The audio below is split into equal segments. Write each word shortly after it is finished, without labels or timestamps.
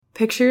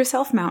Picture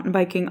yourself mountain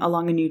biking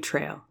along a new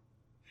trail.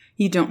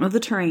 You don't know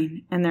the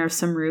terrain, and there are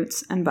some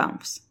roots and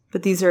bumps,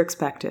 but these are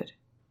expected.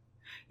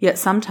 Yet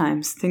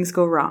sometimes things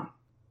go wrong.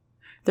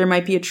 There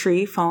might be a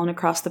tree fallen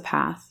across the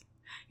path,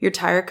 your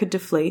tire could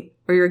deflate,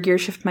 or your gear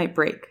shift might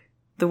break.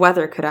 The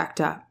weather could act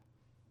up.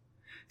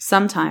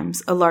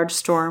 Sometimes a large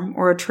storm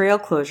or a trail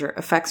closure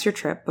affects your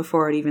trip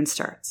before it even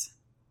starts.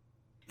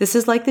 This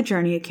is like the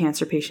journey a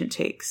cancer patient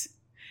takes.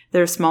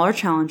 There are smaller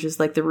challenges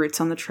like the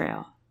roots on the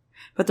trail,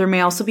 but there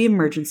may also be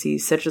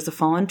emergencies such as a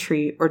fallen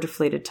tree or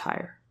deflated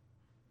tire.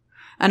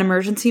 An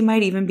emergency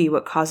might even be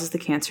what causes the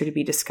cancer to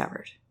be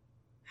discovered.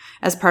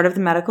 As part of the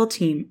medical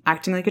team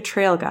acting like a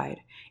trail guide,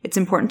 it's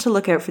important to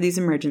look out for these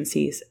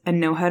emergencies and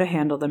know how to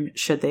handle them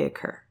should they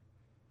occur.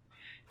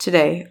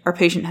 Today, our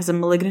patient has a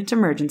malignant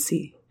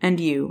emergency, and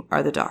you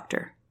are the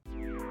doctor.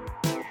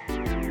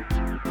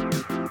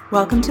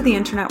 Welcome to The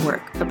Internet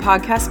Work, a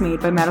podcast made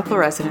by medical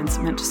residents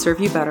meant to serve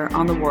you better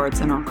on the wards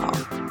and on call.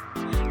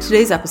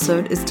 Today's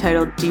episode is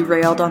titled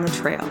Derailed on the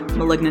Trail,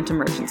 Malignant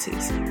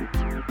Emergencies.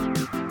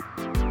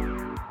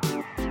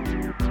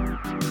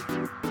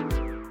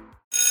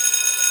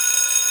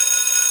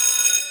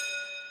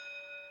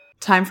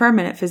 Time for our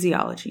minute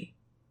physiology.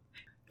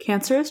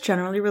 Cancer is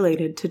generally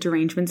related to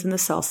derangements in the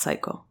cell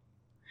cycle.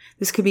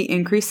 This could be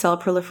increased cell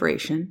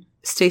proliferation,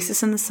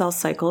 stasis in the cell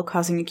cycle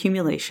causing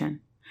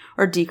accumulation,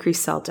 or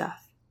decreased cell death.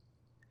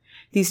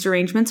 These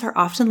derangements are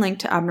often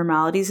linked to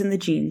abnormalities in the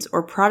genes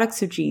or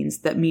products of genes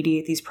that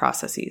mediate these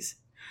processes,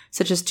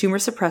 such as tumor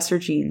suppressor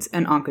genes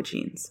and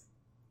oncogenes.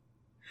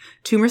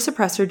 Tumor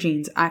suppressor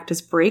genes act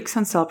as brakes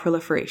on cell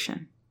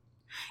proliferation.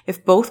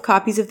 If both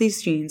copies of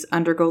these genes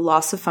undergo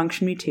loss of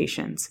function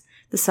mutations,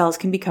 the cells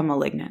can become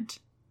malignant.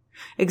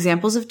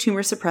 Examples of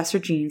tumor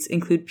suppressor genes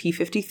include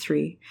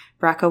p53,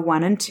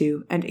 BRCA1 and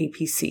 2, and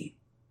APC.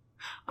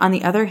 On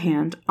the other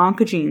hand,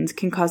 oncogenes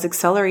can cause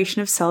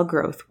acceleration of cell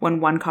growth when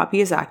one copy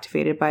is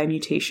activated by a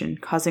mutation,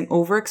 causing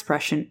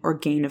overexpression or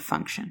gain of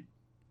function.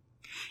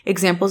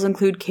 Examples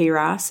include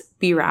KRAS,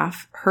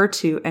 BRAF,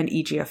 HER2, and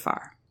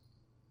EGFR.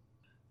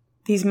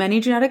 These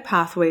many genetic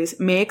pathways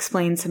may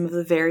explain some of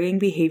the varying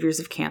behaviors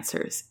of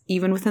cancers,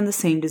 even within the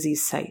same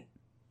disease site.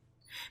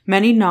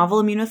 Many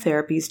novel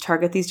immunotherapies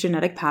target these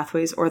genetic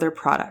pathways or their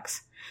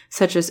products,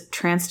 such as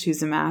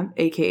trastuzumab,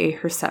 aka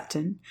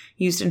Herceptin,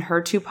 used in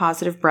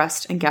HER2-positive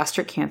breast and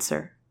gastric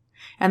cancer,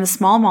 and the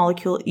small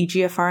molecule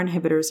EGFR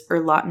inhibitors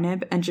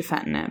erlotinib and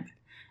gefitinib,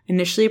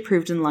 initially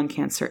approved in lung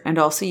cancer and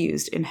also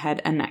used in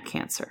head and neck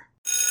cancer.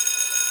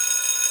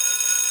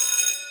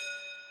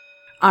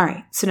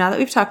 Alright, so now that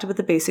we've talked about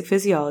the basic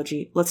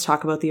physiology, let's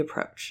talk about the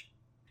approach.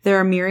 There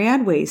are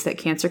myriad ways that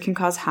cancer can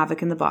cause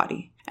havoc in the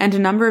body, and a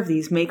number of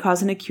these may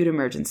cause an acute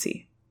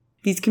emergency.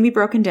 These can be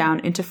broken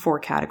down into 4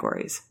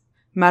 categories: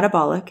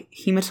 metabolic,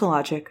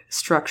 hematologic,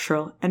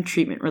 structural, and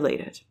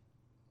treatment-related.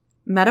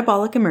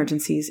 Metabolic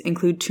emergencies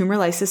include tumor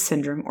lysis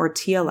syndrome, or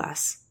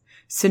TLS,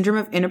 syndrome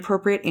of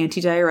inappropriate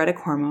antidiuretic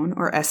hormone,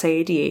 or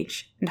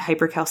SIADH, and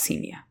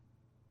hypercalcemia.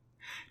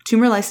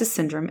 Tumor lysis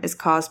syndrome is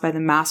caused by the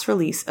mass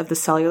release of the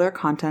cellular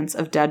contents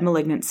of dead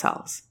malignant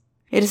cells.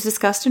 It is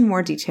discussed in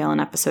more detail in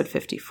episode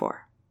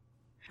 54.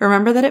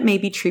 Remember that it may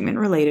be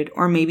treatment-related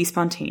or may be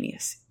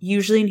spontaneous,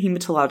 usually in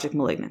hematologic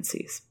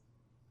malignancies.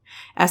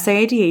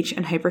 SIADH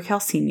and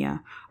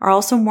hypercalcemia are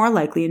also more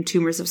likely in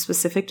tumors of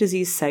specific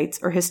disease sites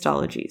or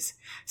histologies,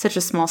 such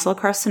as small cell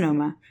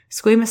carcinoma,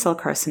 squamous cell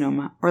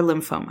carcinoma, or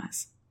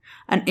lymphomas.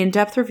 An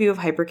in-depth review of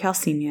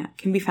hypercalcemia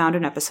can be found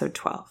in episode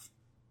 12.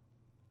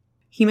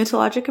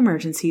 Hematologic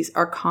emergencies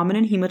are common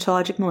in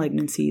hematologic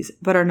malignancies,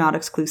 but are not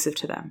exclusive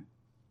to them.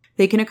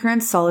 They can occur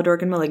in solid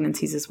organ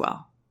malignancies as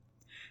well.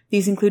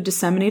 These include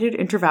disseminated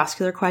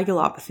intravascular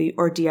coagulopathy,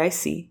 or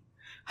DIC,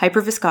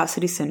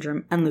 hyperviscosity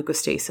syndrome, and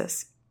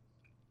leukostasis.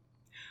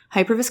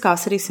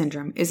 Hyperviscosity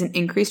syndrome is an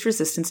increased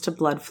resistance to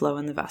blood flow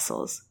in the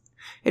vessels.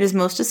 It is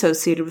most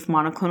associated with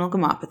monoclonal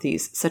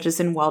gammopathies, such as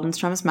in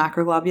Waldenstrom's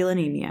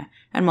macroglobulinemia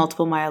and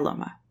multiple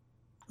myeloma.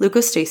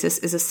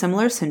 Leukostasis is a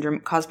similar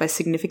syndrome caused by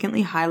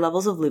significantly high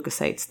levels of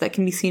leukocytes that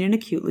can be seen in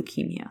acute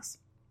leukemias.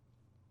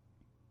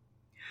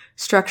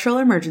 Structural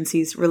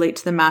emergencies relate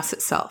to the mass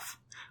itself,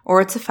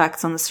 or its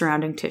effects on the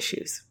surrounding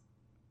tissues.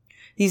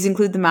 These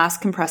include the mass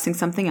compressing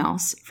something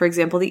else, for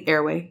example the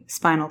airway,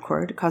 spinal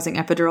cord, causing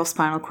epidural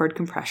spinal cord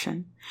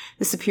compression,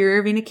 the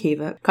superior vena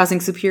cava,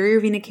 causing superior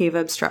vena cava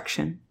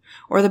obstruction,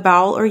 or the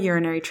bowel or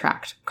urinary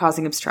tract,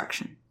 causing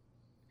obstruction.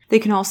 They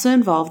can also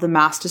involve the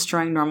mass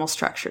destroying normal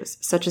structures,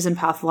 such as in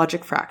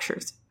pathologic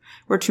fractures,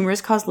 where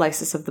tumors cause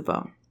lysis of the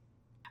bone.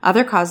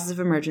 Other causes of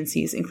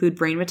emergencies include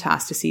brain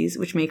metastases,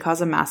 which may cause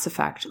a mass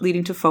effect,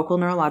 leading to focal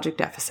neurologic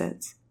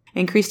deficits,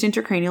 increased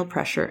intracranial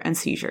pressure, and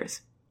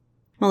seizures.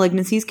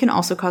 Malignancies can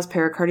also cause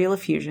pericardial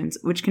effusions,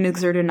 which can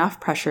exert enough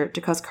pressure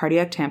to cause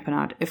cardiac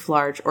tamponade if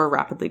large or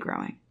rapidly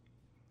growing.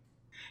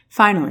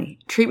 Finally,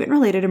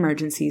 treatment-related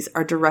emergencies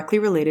are directly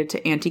related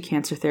to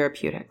anti-cancer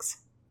therapeutics.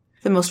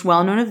 The most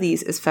well-known of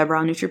these is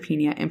febrile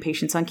neutropenia in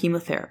patients on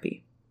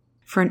chemotherapy.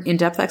 For an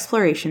in-depth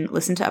exploration,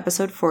 listen to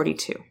episode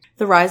 42.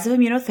 The rise of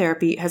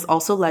immunotherapy has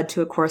also led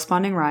to a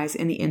corresponding rise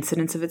in the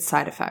incidence of its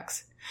side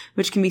effects,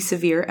 which can be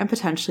severe and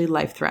potentially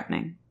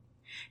life-threatening.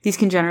 These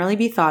can generally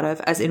be thought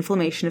of as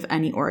inflammation of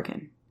any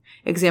organ.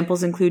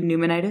 Examples include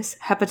pneumonitis,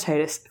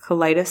 hepatitis,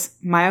 colitis,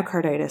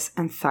 myocarditis,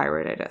 and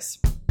thyroiditis.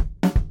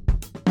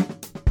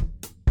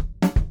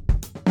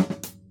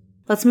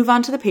 Let's move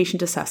on to the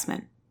patient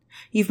assessment.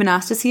 You've been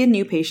asked to see a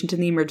new patient in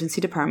the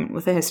emergency department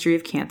with a history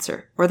of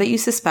cancer, or that you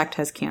suspect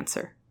has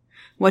cancer.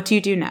 What do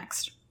you do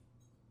next?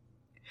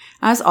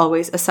 As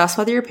always, assess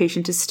whether your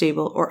patient is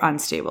stable or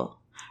unstable.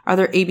 Are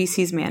their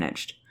ABCs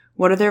managed?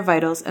 What are their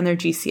vitals and their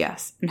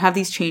GCS, and have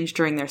these changed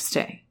during their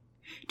stay?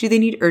 Do they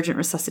need urgent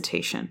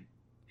resuscitation?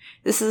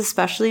 This is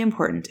especially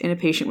important in a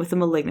patient with a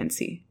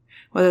malignancy,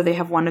 whether they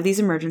have one of these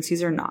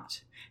emergencies or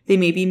not. They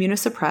may be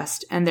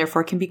immunosuppressed and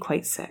therefore can be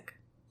quite sick.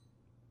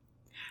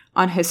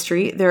 On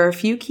history, there are a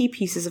few key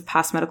pieces of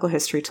past medical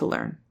history to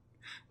learn.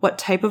 What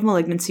type of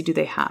malignancy do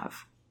they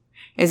have?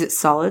 Is it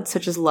solid,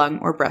 such as lung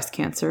or breast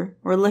cancer,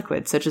 or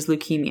liquid, such as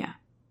leukemia?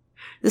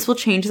 This will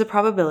change the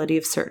probability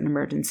of certain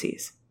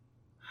emergencies.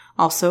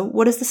 Also,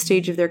 what is the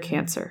stage of their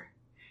cancer?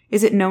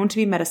 Is it known to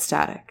be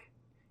metastatic?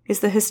 Is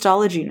the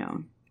histology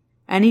known?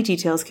 Any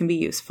details can be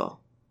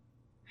useful.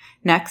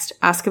 Next,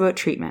 ask about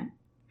treatment.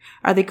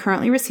 Are they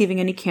currently receiving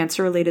any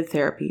cancer-related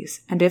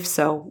therapies, and if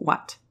so,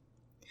 what?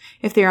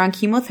 If they are on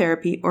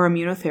chemotherapy or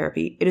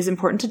immunotherapy, it is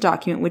important to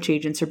document which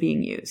agents are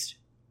being used.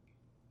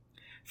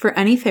 For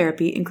any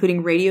therapy,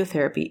 including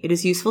radiotherapy, it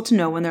is useful to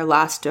know when their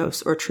last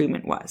dose or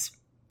treatment was.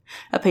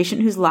 A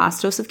patient whose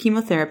last dose of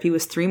chemotherapy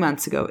was 3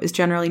 months ago is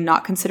generally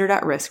not considered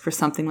at risk for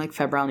something like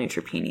febrile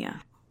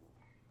neutropenia.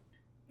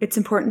 It's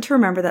important to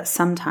remember that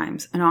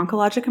sometimes an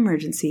oncologic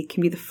emergency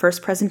can be the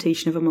first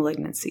presentation of a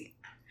malignancy,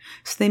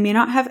 so they may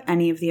not have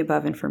any of the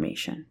above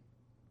information.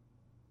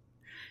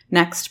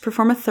 Next,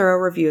 perform a thorough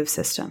review of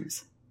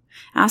systems.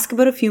 Ask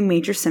about a few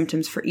major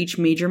symptoms for each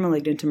major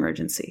malignant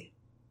emergency.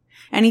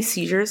 Any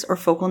seizures or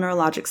focal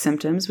neurologic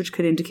symptoms which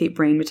could indicate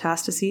brain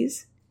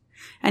metastases.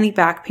 Any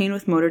back pain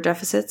with motor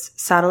deficits,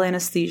 saddle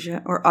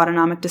anesthesia, or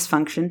autonomic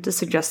dysfunction to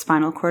suggest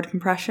spinal cord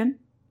compression.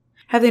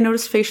 Have they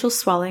noticed facial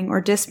swelling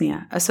or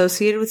dyspnea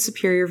associated with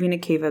superior vena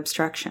cava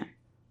obstruction?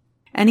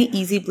 Any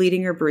easy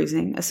bleeding or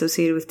bruising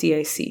associated with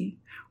DIC,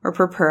 or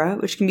purpura,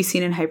 which can be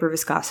seen in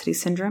hyperviscosity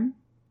syndrome?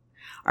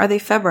 Are they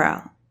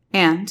febrile?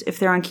 And, if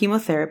they're on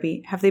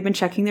chemotherapy, have they been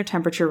checking their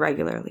temperature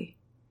regularly?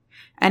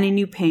 Any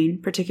new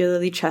pain,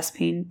 particularly chest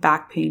pain,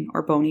 back pain,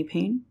 or bony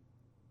pain?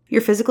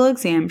 Your physical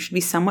exam should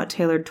be somewhat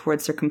tailored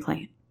towards their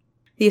complaint.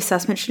 The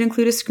assessment should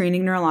include a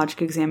screening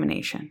neurologic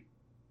examination.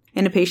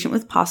 In a patient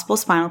with possible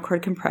spinal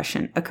cord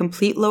compression, a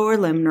complete lower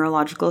limb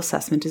neurological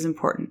assessment is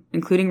important,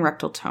 including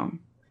rectal tone.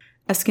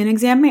 A skin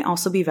exam may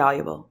also be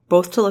valuable,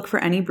 both to look for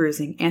any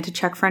bruising and to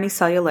check for any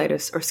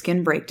cellulitis or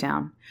skin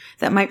breakdown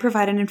that might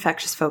provide an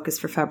infectious focus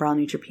for febrile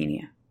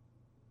neutropenia.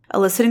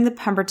 Eliciting the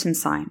Pemberton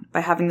sign by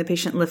having the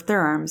patient lift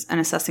their arms and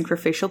assessing for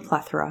facial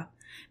plethora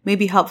may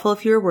be helpful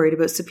if you are worried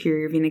about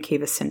superior vena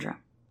cava syndrome.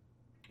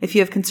 If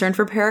you have concern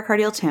for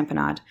pericardial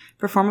tamponade,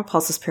 perform a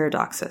pulsus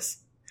paradoxus.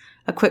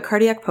 A quick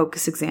cardiac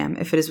POCUS exam,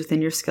 if it is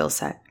within your skill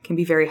set, can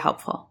be very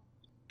helpful.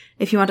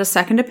 If you want a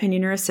second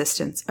opinion or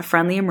assistance, a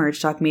friendly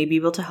emerge doc may be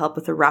able to help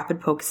with a rapid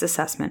POCUS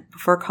assessment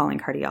before calling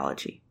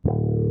cardiology.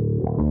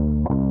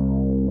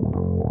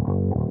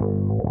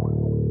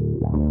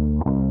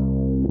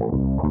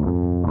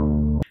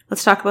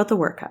 Let's talk about the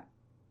workup.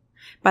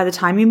 By the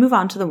time you move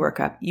on to the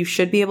workup, you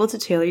should be able to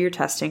tailor your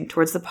testing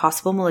towards the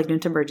possible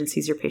malignant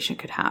emergencies your patient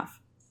could have.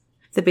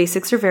 The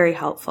basics are very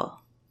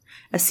helpful.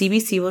 A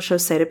CBC will show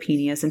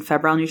cytopenias in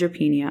febrile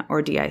neutropenia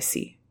or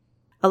DIC.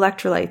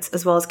 Electrolytes,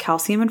 as well as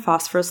calcium and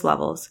phosphorus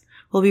levels,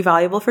 will be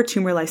valuable for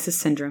tumor lysis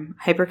syndrome,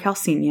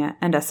 hypercalcemia,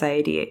 and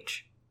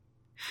SIADH.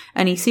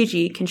 An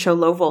ECG can show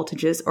low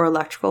voltages or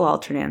electrical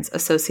alternans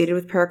associated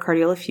with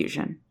pericardial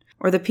effusion,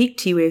 or the peak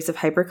T waves of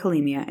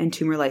hyperkalemia and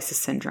tumor lysis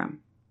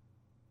syndrome.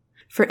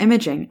 For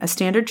imaging, a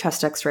standard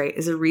chest X-ray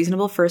is a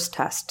reasonable first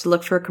test to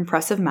look for a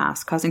compressive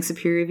mass causing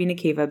superior vena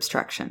cava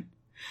obstruction,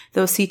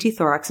 though CT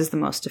thorax is the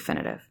most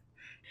definitive.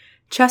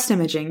 Chest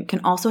imaging can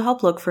also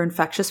help look for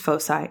infectious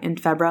foci in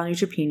febrile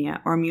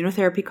neutropenia or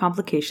immunotherapy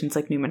complications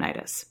like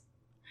pneumonitis.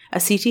 A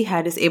CT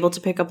head is able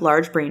to pick up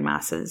large brain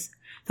masses,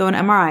 though an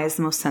MRI is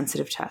the most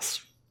sensitive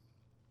test.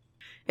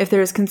 If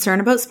there is concern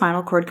about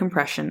spinal cord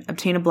compression,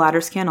 obtain a bladder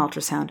scan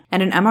ultrasound,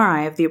 and an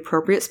MRI of the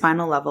appropriate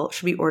spinal level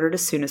should be ordered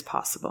as soon as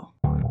possible.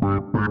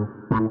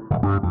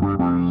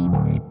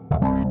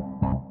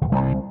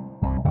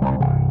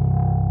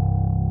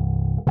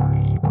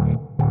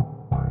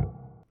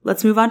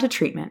 Let's move on to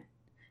treatment.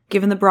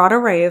 Given the broad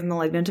array of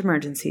malignant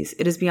emergencies,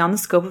 it is beyond the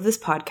scope of this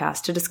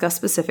podcast to discuss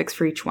specifics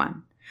for each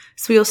one,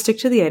 so we will stick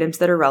to the items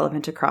that are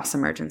relevant across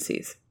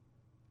emergencies.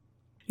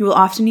 You will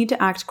often need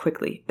to act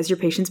quickly, as your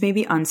patients may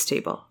be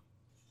unstable.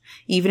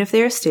 Even if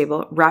they are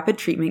stable, rapid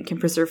treatment can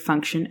preserve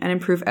function and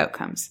improve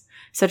outcomes,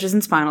 such as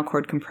in spinal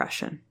cord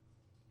compression.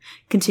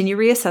 Continue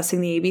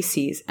reassessing the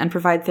ABCs and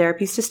provide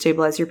therapies to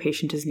stabilize your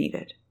patient as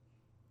needed.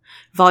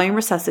 Volume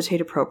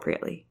resuscitate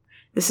appropriately.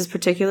 This is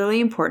particularly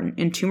important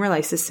in tumor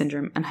lysis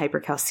syndrome and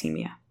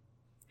hypercalcemia.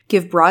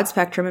 Give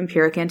broad-spectrum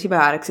empiric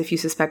antibiotics if you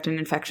suspect an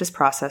infectious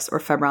process or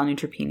febrile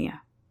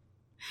neutropenia.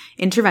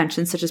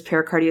 Interventions such as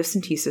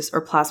pericardiocentesis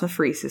or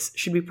plasmapheresis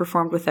should be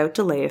performed without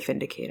delay if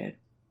indicated.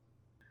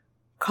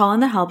 Call in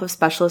the help of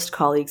specialist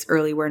colleagues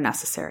early where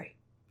necessary.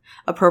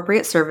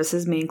 Appropriate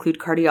services may include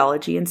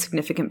cardiology in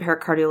significant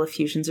pericardial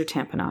effusions or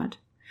tamponade,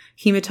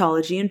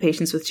 hematology in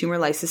patients with tumor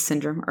lysis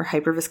syndrome or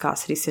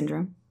hyperviscosity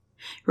syndrome,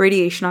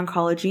 radiation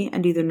oncology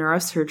and either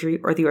neurosurgery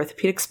or the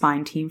orthopedic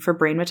spine team for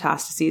brain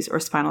metastases or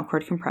spinal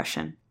cord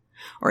compression,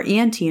 or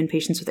ENT in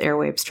patients with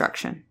airway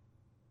obstruction.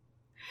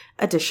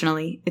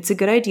 Additionally, it's a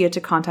good idea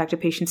to contact a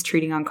patient's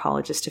treating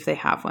oncologist if they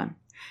have one,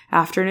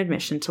 after an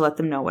admission to let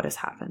them know what has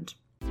happened.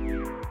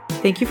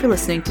 Thank you for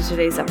listening to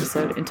today's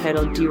episode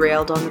entitled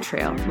Derailed on the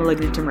Trail,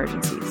 Malignant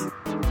Emergencies.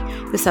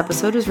 This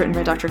episode was written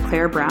by Dr.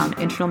 Claire Brown,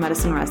 internal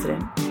medicine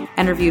resident,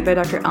 and reviewed by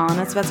Dr.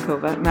 Elena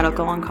Svetskova,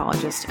 medical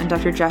oncologist, and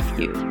Dr. Jeff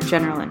Yu,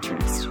 general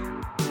internist.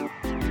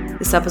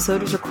 This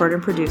episode was recorded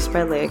and produced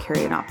by Leah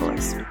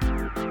Karianopoulos.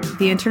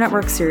 The Internet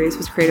Work series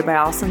was created by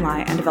Alison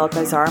Lai and developed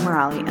by Zara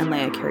Morali and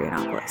Leah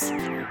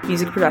Karianopoulos.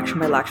 Music production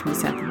by Lakshmi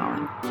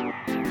Santhamohan.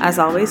 As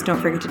always,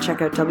 don't forget to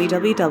check out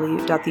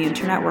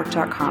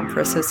www.theinternetwork.com for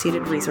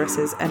associated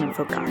resources and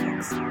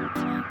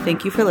infographics.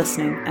 Thank you for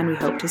listening, and we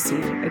hope to see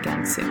you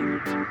again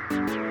soon.